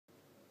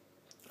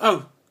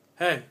Oh,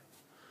 hey,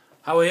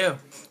 how are you?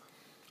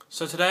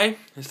 So today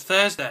is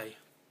Thursday,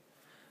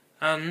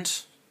 and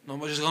not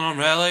much has gone on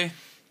really.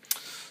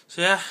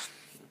 So yeah,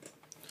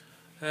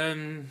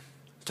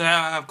 today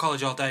I have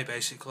college all day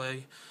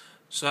basically.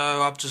 So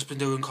I've just been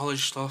doing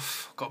college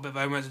stuff. Got a bit of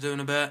homework to do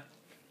in a bit,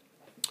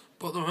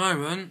 but at the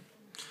moment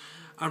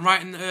I'm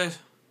writing a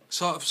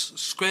sort of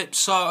script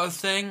sort of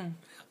thing.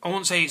 I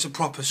won't say it's a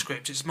proper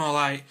script. It's more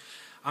like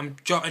I'm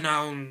jotting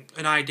down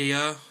an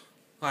idea,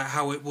 like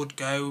how it would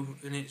go,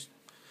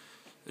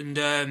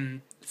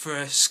 and for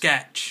a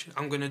sketch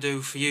I'm gonna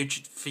do for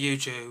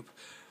YouTube.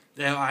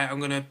 I'm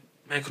gonna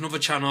make another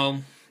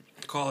channel,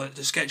 call it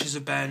The Sketches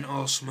of Ben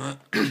or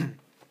something.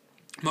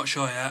 Not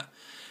sure yet,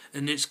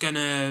 and it's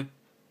gonna.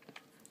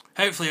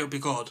 Hopefully it'll be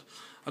good.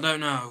 I don't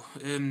know.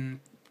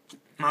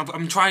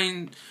 I'm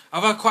trying.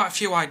 I've had quite a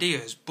few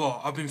ideas,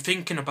 but I've been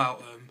thinking about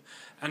them,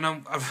 and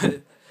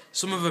I've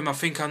some of them I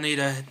think I need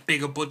a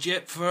bigger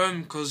budget for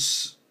them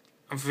because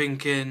I'm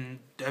thinking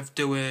of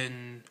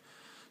doing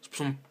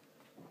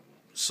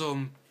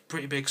some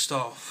pretty big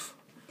stuff.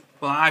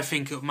 Well, I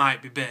think it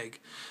might be big,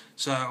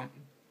 so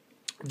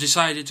I've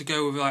decided to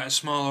go with like a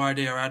smaller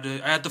idea. I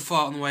had the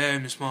thought on the way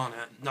home this morning.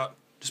 Not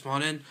this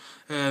morning.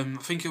 I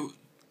think it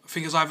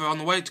was either on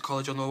the way to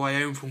college or on the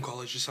way home from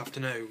college this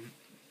afternoon.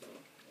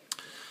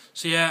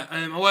 So yeah,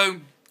 I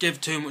won't give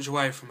too much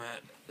away from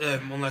it,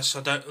 unless I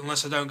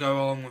don't go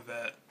along with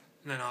it.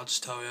 Then I'll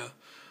just tell you.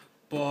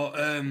 But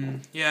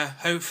yeah,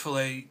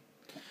 hopefully,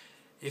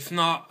 if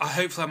not,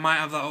 hopefully I might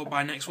have that up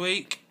by next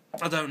week.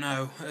 I don't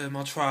know.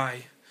 I'll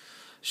try.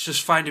 It's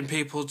just finding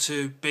people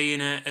to be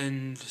in it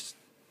and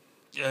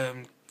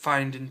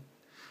finding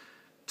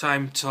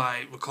time to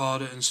like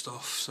record it and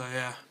stuff. So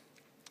yeah.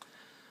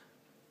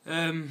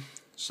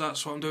 So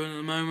that's what I'm doing at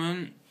the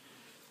moment.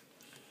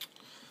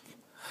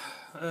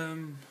 I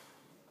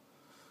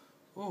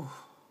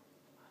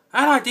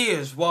had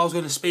ideas what I was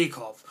going to speak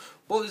of,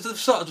 but they've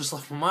sort of just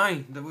left my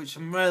mind, which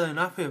I'm really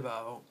unhappy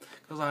about.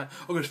 Because like,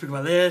 I'm going to speak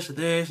about this and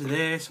this and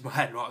this. In my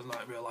head, right,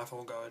 like real life,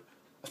 I'm going,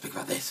 I'll speak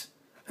about this,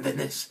 and then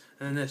this,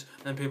 and then this.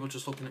 And then people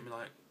just looking at me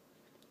like,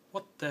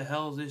 what the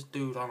hell is this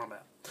dude on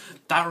about?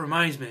 That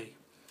reminds me,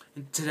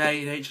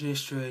 today in ancient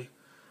history,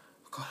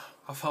 God,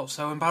 I felt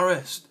so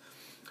embarrassed.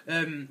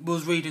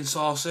 Was reading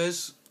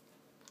sources,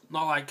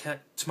 not like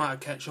tomato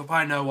ketchup.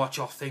 I know what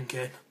you're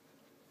thinking.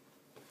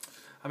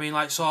 I mean,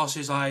 like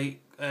sources like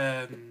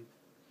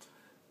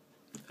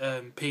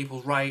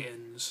people's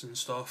writings and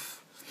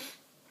stuff.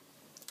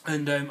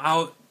 And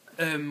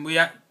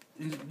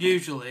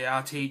usually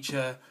our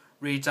teacher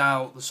reads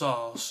out the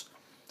source,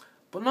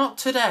 but not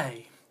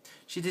today.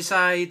 She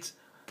decides,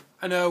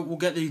 I know we'll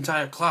get the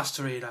entire class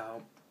to read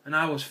out, and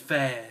I was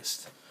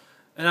first.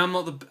 And I'm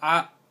not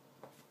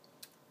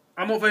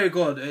very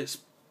good at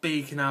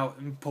speaking out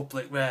in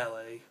public,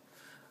 really.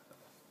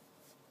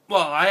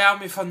 Well, I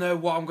am if I know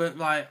what I'm going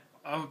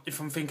if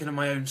I'm thinking of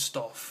my own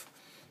stuff.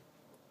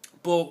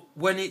 But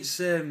when it's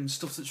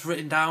stuff that's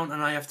written down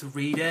and I have to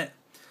read it,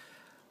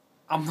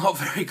 I'm not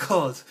very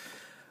good.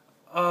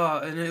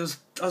 And I was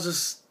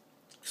just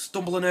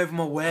stumbling over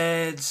my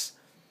words.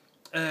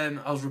 I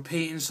was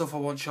repeating stuff I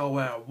wasn't sure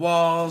where I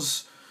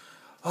was.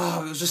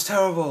 It was just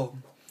terrible.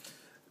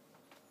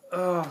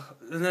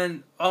 And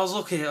then I was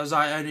lucky it was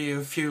like only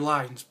a few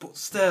lines, but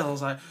still I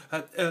was like,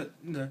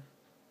 no,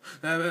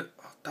 damn it,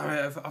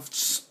 I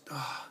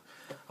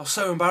was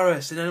so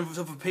embarrassed. And then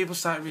other people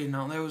started reading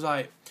out, and they was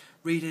like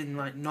reading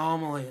like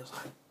normally. I was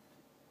like,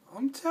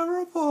 I'm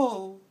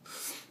terrible.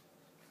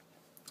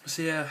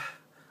 So yeah,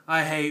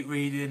 I hate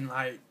reading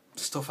like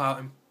stuff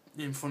out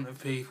in front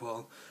of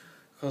people,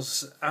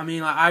 because I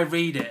mean like I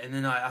read it and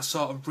then I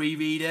sort of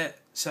reread it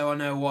so I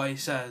know what he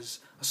says.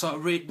 I sort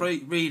of read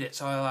it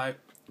so I like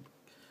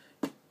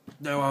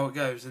know how it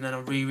goes, and then I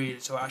reread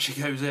it so it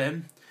actually goes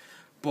in.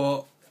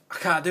 But I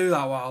can't do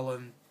that while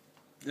I'm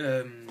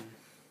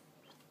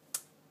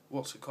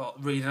what's it called,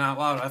 reading out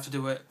loud. I have to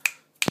do it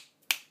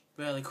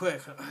really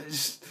quick. I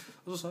was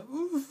just like,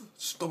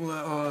 stumbling.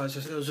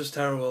 It was just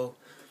terrible,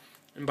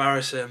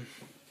 embarrassing.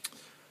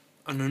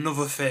 And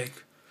another thing,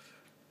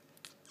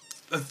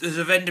 there's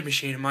a vending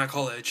machine in my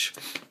college.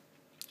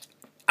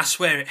 I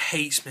swear it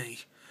hates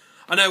me.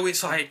 I know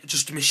it's like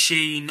just a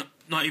machine,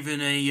 not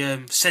even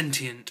a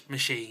sentient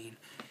machine.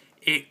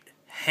 It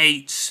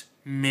hates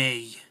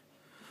me.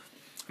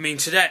 I mean,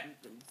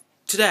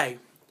 today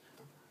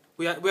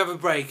we have a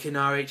break in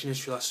our ancient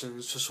history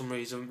lessons for some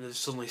reason. They've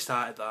suddenly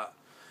started that,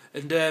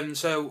 and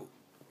so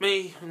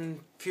me and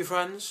a few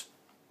friends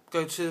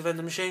go to the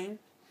vending machine.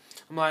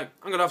 I'm like,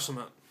 I'm gonna have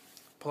something.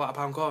 Pull out a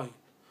pound coin,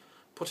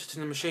 put it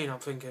in the machine. I'm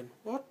thinking,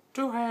 what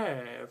to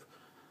have?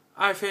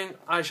 I think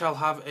I shall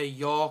have a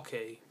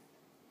Yorkie.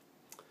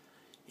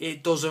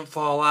 It doesn't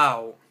fall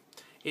out.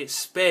 It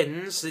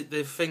spins,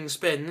 the thing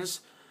spins,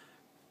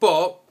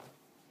 but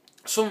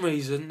for some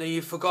reason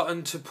they've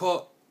forgotten to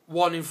put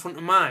one in front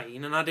of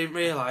mine, and I didn't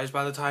realise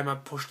by the time I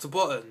pushed the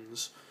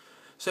buttons.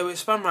 So it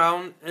spun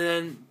round, and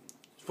then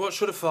what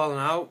should have fallen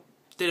out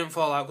didn't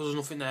fall out because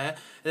there's nothing there.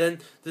 And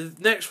then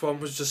the next one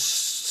was just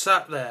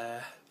sat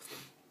there.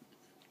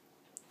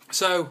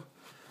 So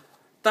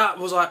that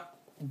was like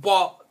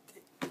what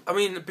I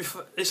mean.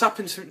 Before, it's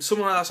happened to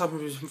someone like that's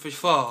happened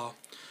before.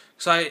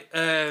 Because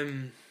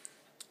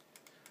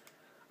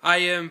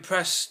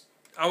pressed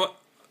a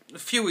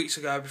few weeks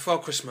ago before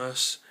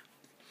Christmas.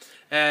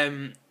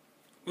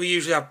 We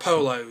usually have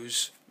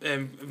polos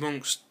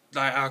amongst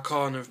like our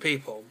corner of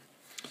people.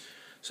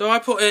 So I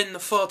put in the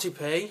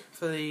 40p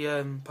for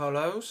the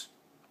polos.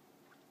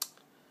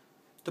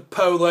 The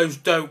polos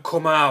don't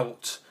come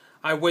out.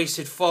 I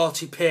wasted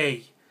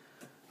 40p.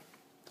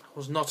 I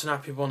was not an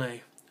happy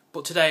bunny.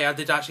 But today I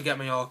did actually get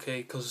my Yorkie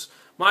because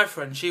my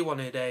friend, she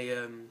wanted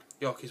a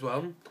Yorkie as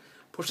well.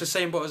 Pushed the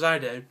same button as I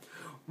did.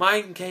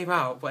 Mine came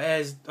out, but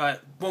hers, like,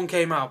 one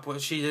came out,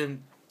 but she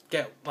didn't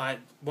get, like,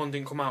 one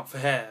didn't come out for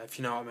her, if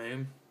you know what I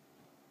mean.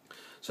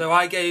 So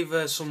I gave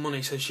her some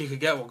money so she could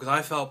get one because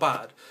I felt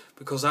bad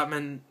because that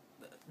meant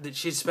that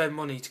she'd spend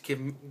money to give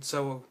me,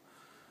 so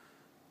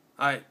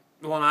the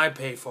one I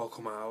paid for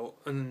come out,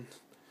 and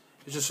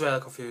it was just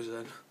really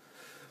confusing.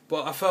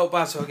 But I felt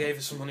bad, so I gave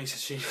her some money so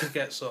she could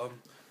get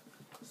some.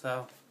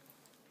 So,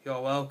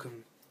 you're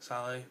welcome,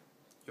 Sally.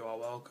 You are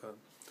welcome.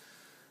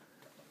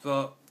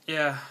 But,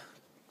 yeah,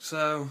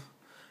 so,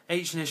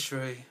 ancient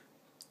history,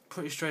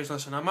 pretty strange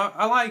lesson.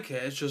 I like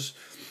it, it's just,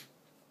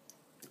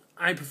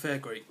 I prefer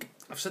Greek.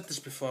 I've said this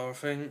before, I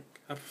think.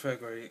 I prefer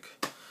Greek.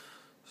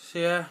 So,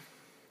 yeah.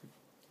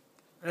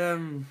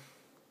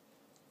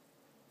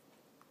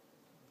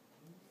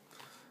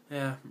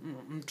 Yeah,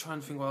 I'm trying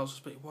to think what else to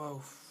speak.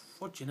 Whoa,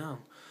 what do you know?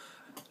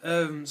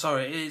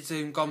 Sorry, it's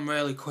gone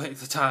really quick,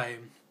 the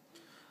time.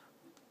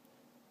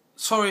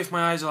 Sorry if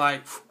my eyes are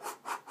like...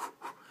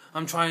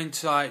 I'm trying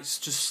to like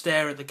just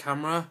stare at the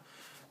camera,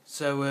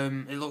 so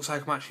it looks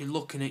like I'm actually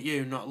looking at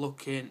you, not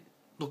looking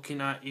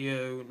at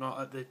you,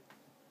 not at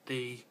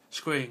the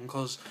screen,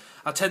 because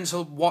I tend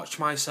to watch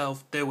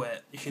myself do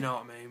it, if you know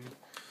what I mean.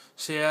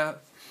 So yeah,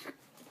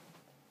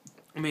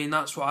 I mean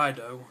that's what I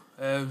do.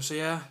 So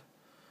yeah,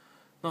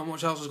 not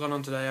much else has gone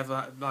on today.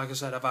 Like I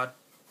said, I've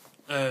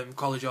had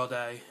college all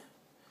day.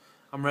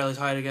 I'm really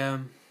tired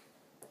again.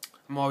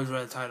 I'm always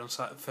really tired on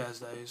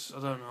Thursdays.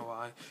 I don't know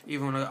why.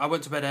 Even when I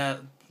went to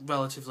bed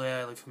relatively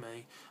early for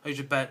me. I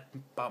usually bed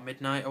about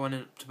midnight. I went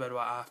to bed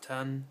about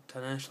 10:30,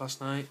 10ish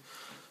last night.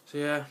 So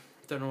yeah,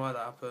 don't know why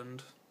that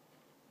happened.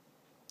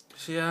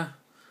 So yeah,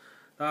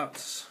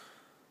 that's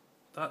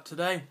that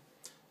today.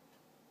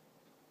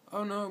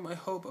 Oh no, my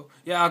hobo.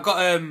 Yeah, I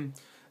got a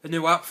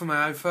new app for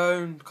my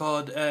iPhone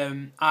called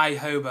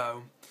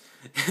iHobo.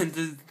 And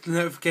the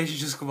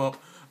notifications just come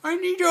up. I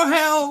need your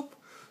help.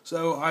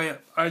 So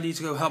I need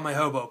to go help my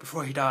hobo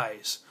before he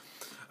dies.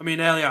 I mean,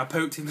 earlier I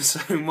poked him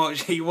so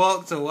much he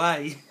walked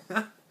away.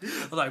 I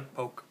was like,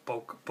 poke,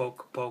 poke,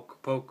 poke,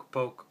 poke, poke,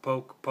 poke,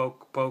 poke,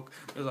 poke, poke.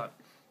 It was like,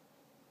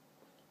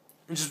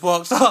 and just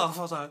walks off.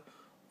 I was like,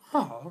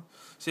 oh.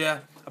 So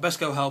yeah, I best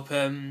go help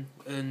him,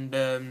 and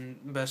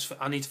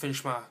I need to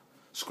finish my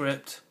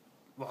script.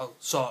 Well,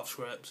 sort of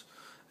script.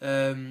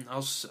 I'm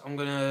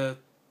gonna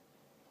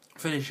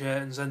finish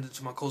it and send it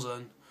to my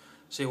cousin,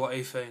 see what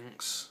he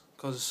thinks.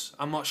 Because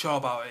I'm not sure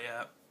about it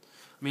yet.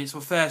 I mean, it's my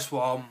first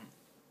one.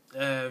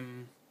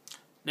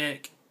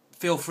 Nick,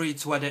 feel free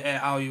to edit it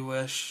how you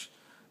wish,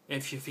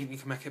 if you think you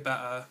can make it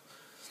better.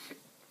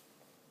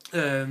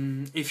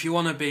 If you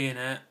want to be in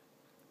it,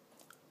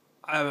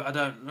 I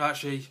don't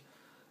actually.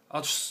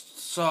 I'll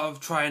just sort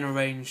of try and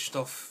arrange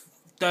stuff.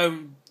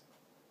 Don't.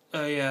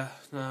 Yeah,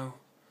 no.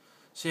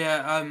 So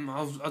yeah,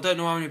 I don't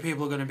know how many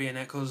people are going to be in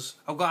it because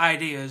I've got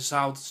ideas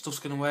how stuff's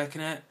going to work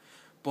in it,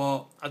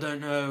 but I don't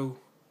know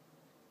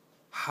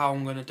how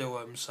I'm going to do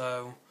them.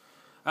 So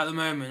at the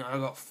moment I've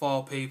got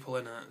 4 people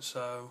in it,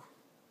 so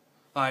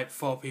like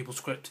 4 people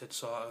scripted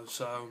sort of.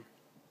 So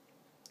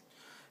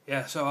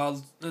yeah, so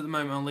at the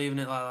moment I'm leaving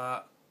it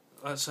like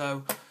that.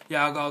 So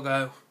yeah, I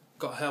gotta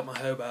gotta help my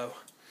hobo.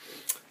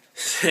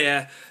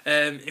 Yeah,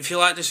 if you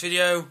like this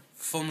video,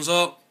 thumbs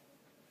up.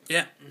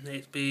 Yeah,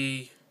 it'd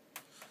be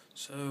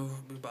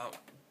about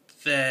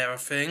there, I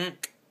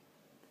think.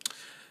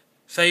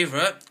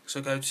 Favourite, so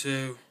go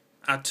to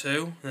add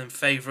to, and then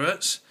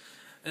favourites,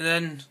 and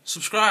then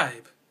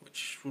subscribe,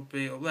 which would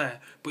be up there.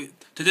 But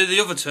to do the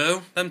other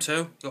two, them two,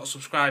 you got to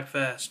subscribe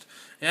first.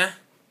 Yeah.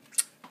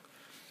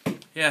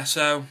 Yeah.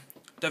 So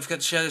don't forget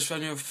to share this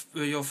on your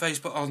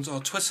Facebook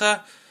or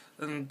Twitter,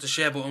 and the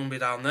share button will be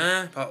down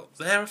there, about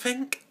there, I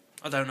think.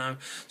 I don't know.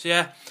 So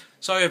yeah,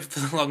 sorry for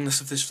the longness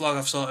of this vlog.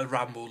 I've sort of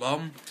rambled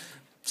on.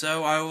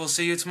 So I will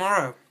see you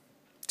tomorrow.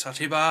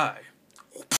 Ta-ta, bye.